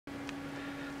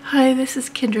Hi, this is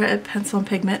Kendra at Pencil and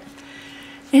Pigment,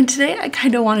 and today I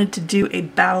kind of wanted to do a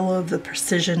battle of the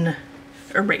precision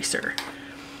eraser.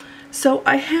 So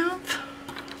I have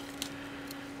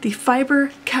the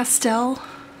Faber-Castell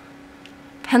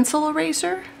pencil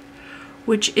eraser,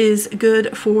 which is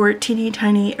good for teeny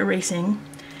tiny erasing,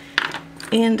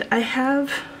 and I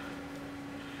have,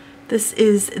 this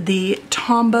is the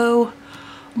Tombow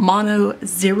Mono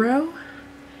Zero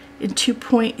in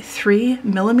 2.3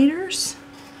 millimeters.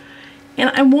 And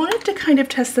I wanted to kind of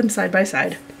test them side by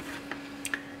side.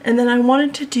 And then I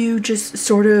wanted to do just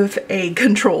sort of a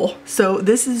control. So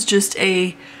this is just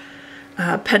a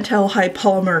Pentel high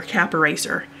polymer cap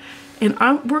eraser. And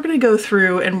we're going to go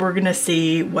through and we're going to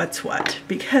see what's what,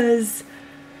 because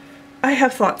I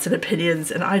have thoughts and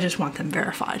opinions and I just want them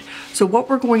verified. So what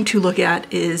we're going to look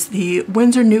at is the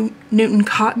Winsor Newton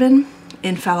Cotman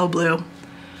in phthalo blue,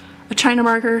 a China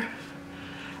marker,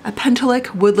 a Pentalic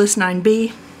Woodless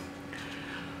 9B,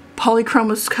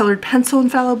 polychromos colored pencil in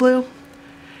phthalo blue,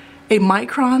 a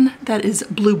Micron that is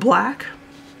blue-black.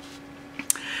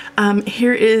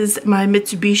 Here is my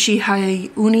Mitsubishi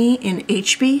Hi-Uni in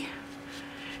HB.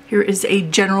 Here is a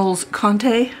General's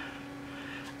Conte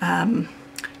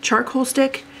charcoal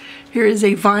stick. Here is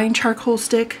a Vine charcoal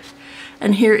stick.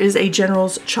 And here is a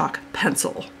General's chalk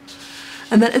pencil.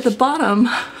 And then at the bottom,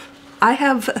 I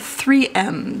have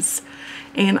 3Ms.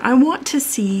 And I want to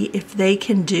see if they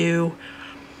can do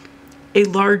a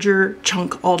larger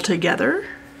chunk altogether.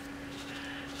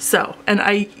 So, and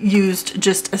I used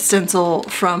just a stencil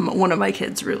from one of my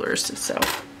kids' rulers, so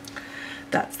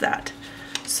that's that.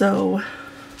 So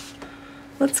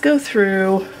let's go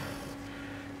through,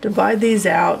 divide these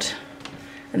out,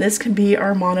 and this can be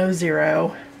our Mono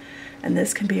Zero, and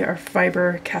this can be our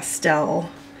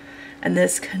Faber-Castell, and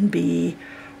this can be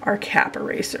our cap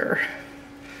eraser.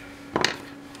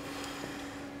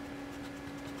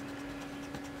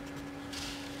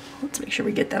 Let's make sure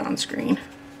we get that on screen.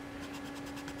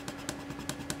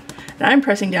 And I'm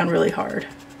pressing down really hard.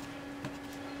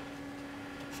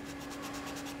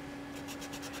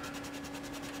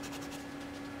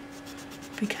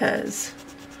 Because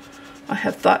I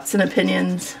have thoughts and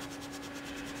opinions,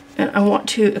 and I want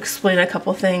to explain a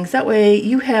couple things. That way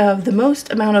you have the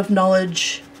most amount of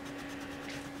knowledge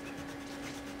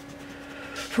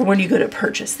for when you go to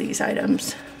purchase these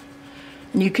items,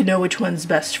 and you can know which one's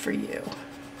best for you.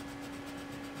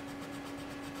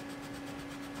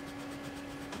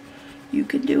 You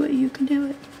can do it, you can do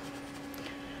it.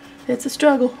 It's a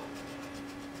struggle.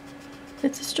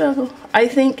 It's a struggle. I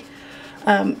think,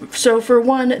 so for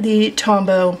one, the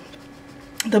Tombow,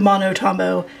 the Mono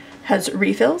Tombow has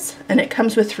refills, and it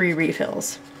comes with 3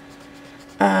 refills.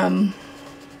 I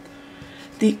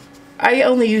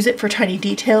only use it for tiny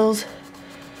details,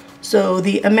 so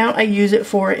the amount I use it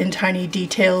for in tiny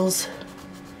details,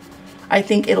 I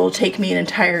think it'll take me an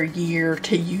entire year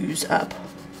to use up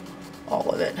all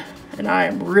of it. And I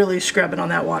am really scrubbing on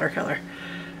that watercolor.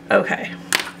 Okay,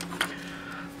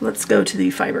 let's go to the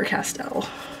Faber-Castell.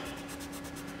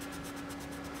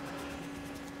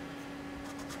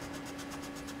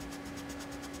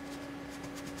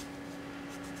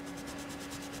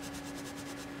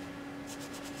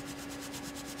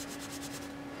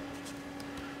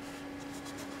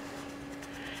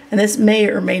 And this may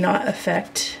or may not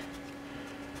affect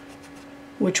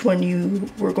which one you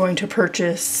were going to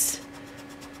purchase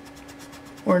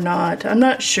or not. I'm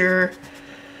not sure.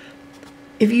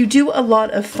 If you do a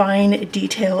lot of fine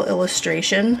detail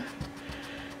illustration,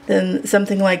 then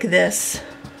something like this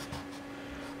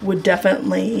would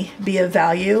definitely be of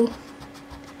value.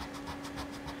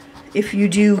 If you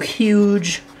do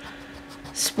huge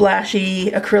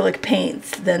splashy acrylic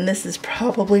paints, then this is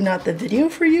probably not the video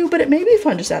for you, but it may be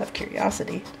fun just out of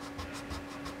curiosity.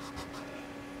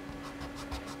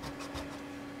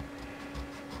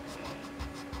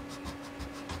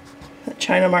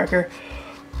 China marker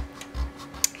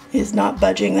is not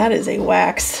budging. That is a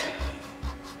wax.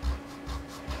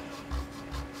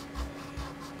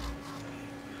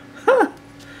 Huh.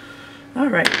 All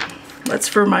right, let's,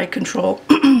 for my control,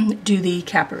 do the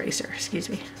cap eraser, excuse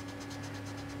me.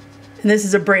 And this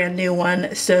is a brand new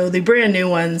one, so the brand new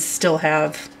ones still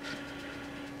have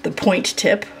the point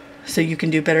tip, so you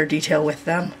can do better detail with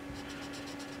them.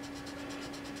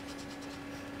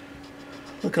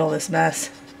 Look at all this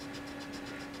mess.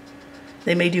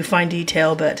 They may do fine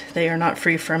detail, but they are not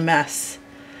free from mess.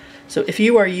 So if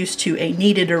you are used to a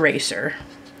kneaded eraser,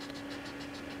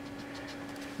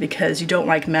 because you don't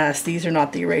like mess, these are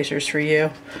not the erasers for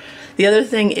you. The other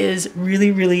thing is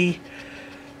really, really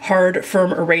hard,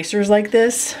 firm erasers like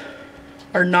this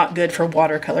are not good for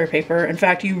watercolor paper. In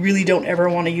fact, you really don't ever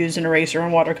want to use an eraser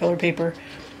on watercolor paper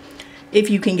if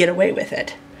you can get away with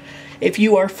it. If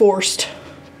you are forced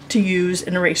to use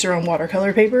an eraser on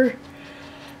watercolor paper,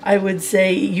 I would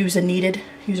say use a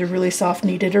really soft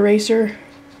kneaded eraser.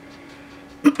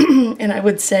 And I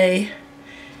would say,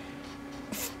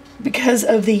 because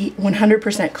of the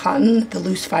 100% cotton, the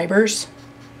loose fibers,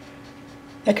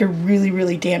 that could really,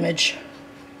 really damage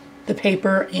the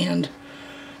paper and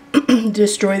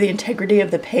destroy the integrity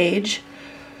of the page.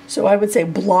 So I would say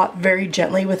blot very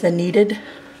gently with a kneaded.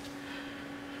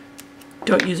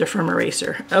 Don't use a firm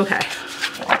eraser. Okay.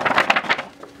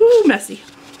 Ooh, messy.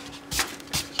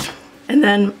 And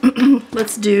then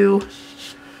let's do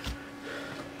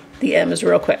the M's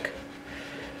real quick.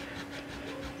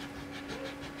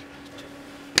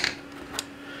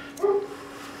 Well,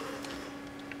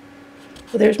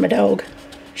 there's my dog.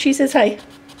 She says hi.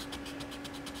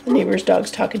 The neighbor's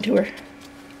dog's talking to her.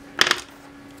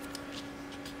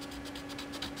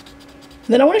 And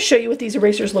then I want to show you what these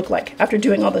erasers look like after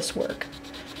doing all this work.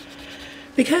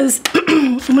 Because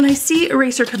when I see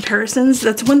eraser comparisons,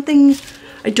 that's one thing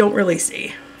I don't really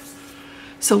see.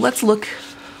 So let's look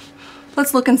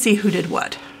and see who did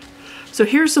what. So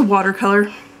here's the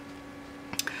watercolor,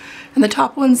 and the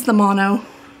top one's the mono.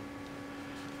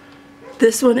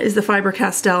 This one is the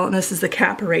Faber-Castell, and this is the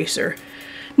cap eraser.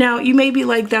 Now you may be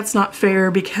like, that's not fair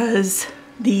because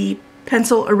the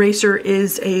pencil eraser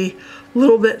is a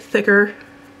little bit thicker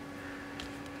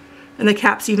and the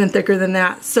cap's even thicker than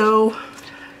that. So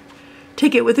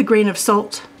take it with a grain of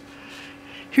salt.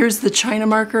 Here's the China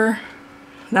marker.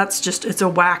 That's just, it's a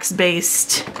wax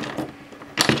based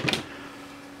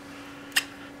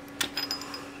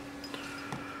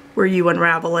where you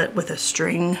unravel it with a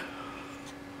string.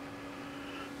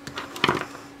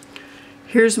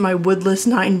 Here's my woodless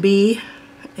 9B,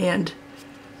 and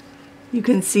you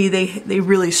can see they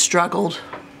really struggled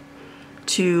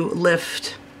to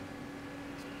lift,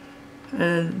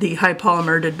 and the high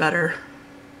polymer did better.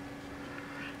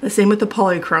 The same with the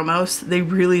polychromos, they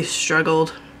really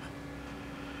struggled.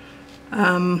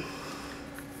 The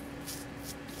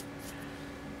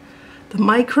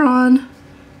micron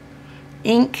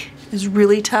ink is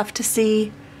really tough to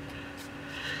see.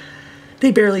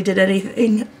 They barely did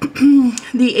anything.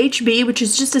 The HB, which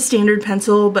is just a standard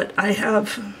pencil, but I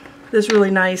have this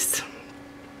really nice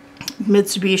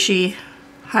Mitsubishi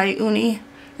High Uni.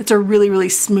 It's a really, really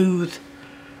smooth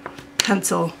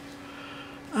pencil.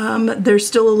 There's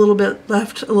still a little bit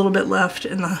left,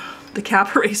 and the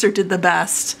cap eraser did the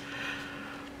best.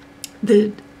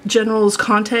 The General's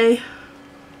Conte,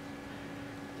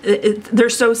 they're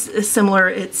so similar,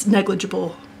 it's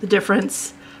negligible, the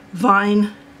difference.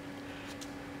 Vine,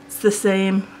 it's the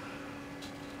same.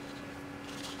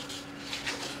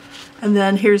 And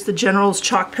then here's the General's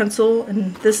chalk pencil,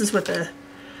 and this is what the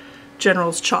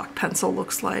General's chalk pencil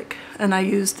looks like. And I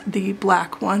used the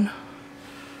black one.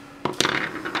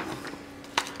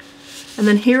 And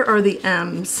then here are the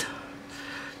M's.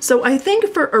 So I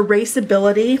think for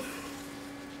erasability,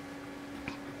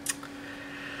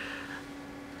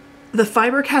 the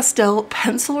Faber-Castell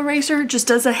pencil eraser just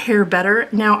does a hair better.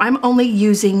 Now I'm only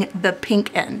using the pink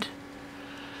end.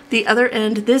 The other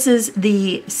end, this is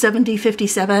the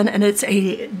 7057, and it's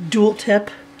a dual tip.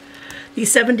 The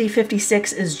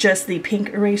 7056 is just the pink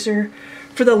eraser.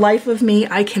 For the life of me,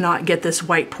 I cannot get this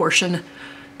white portion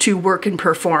to work and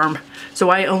perform, so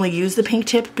I only use the pink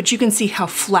tip, but you can see how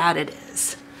flat it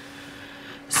is.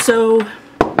 So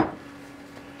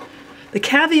the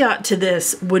caveat to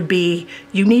this would be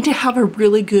you need to have a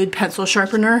really good pencil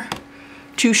sharpener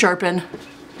to sharpen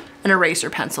an eraser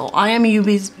pencil. I am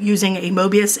using a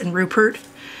Mobius and Rupert,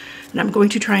 and I'm going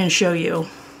to try and show you.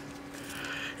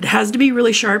 It has to be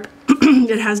really sharp.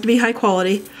 It has to be high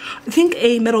quality. I think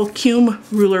a metal cume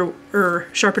ruler or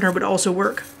sharpener would also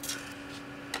work.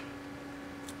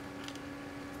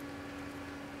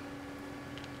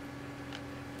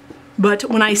 But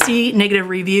when I see negative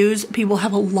reviews, people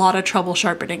have a lot of trouble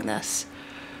sharpening this.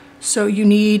 So you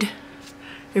need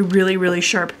a really, really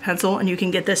sharp pencil, and you can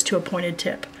get this to a pointed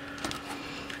tip.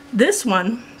 This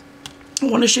one, I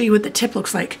want to show you what the tip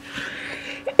looks like.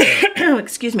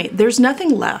 Excuse me. There's nothing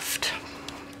left.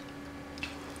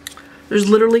 There's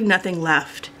literally nothing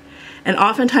left. And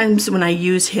oftentimes when I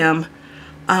use him,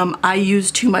 I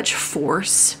use too much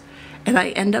force, and I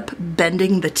end up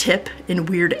bending the tip in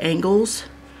weird angles,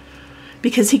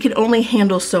 because he could only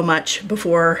handle so much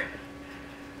before,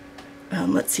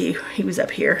 let's see, he was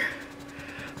up here,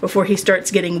 before he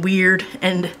starts getting weird,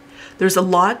 and there's a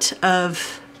lot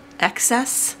of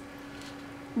excess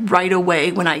right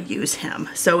away when I use him.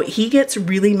 So he gets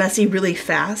really messy really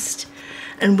fast,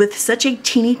 And with such a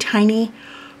teeny tiny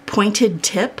pointed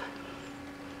tip,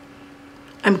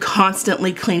 I'm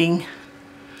constantly cleaning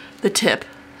the tip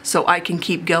so I can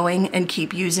keep going and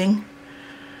keep using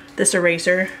this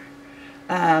eraser.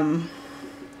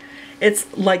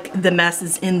 It's like the mess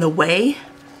is in the way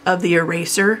of the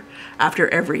eraser after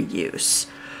every use.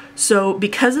 So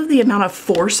because of the amount of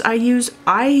force I use,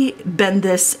 I bend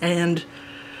this and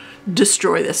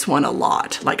destroy this one a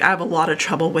lot. Like I have a lot of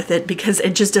trouble with it because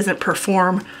it just doesn't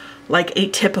perform like a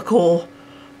typical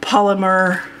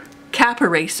polymer cap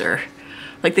eraser.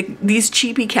 Like these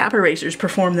cheapy cap erasers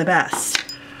perform the best.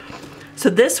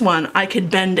 So this one I could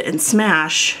bend and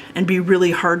smash and be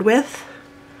really hard with,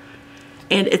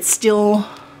 and it still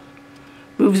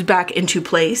moves back into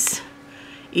place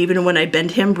even when I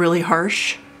bend him really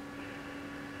harsh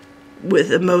with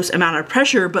the most amount of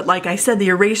pressure. But like I said, the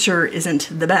eraser isn't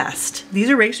the best. These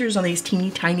erasers on these teeny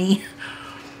tiny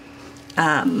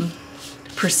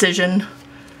precision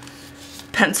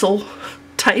pencil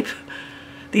type,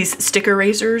 these stick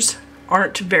erasers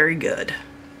aren't very good.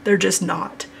 They're just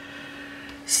not.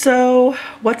 So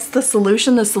what's the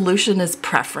solution? The solution is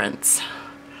preference.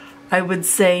 I would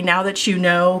say now that you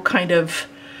know, kind of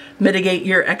mitigate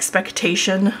your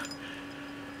expectation.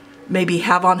 Maybe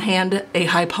have on hand a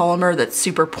high polymer that's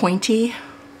super pointy,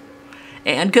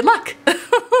 and good luck.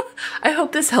 I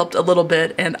hope this helped a little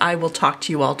bit, and I will talk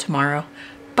to you all tomorrow.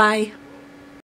 Bye.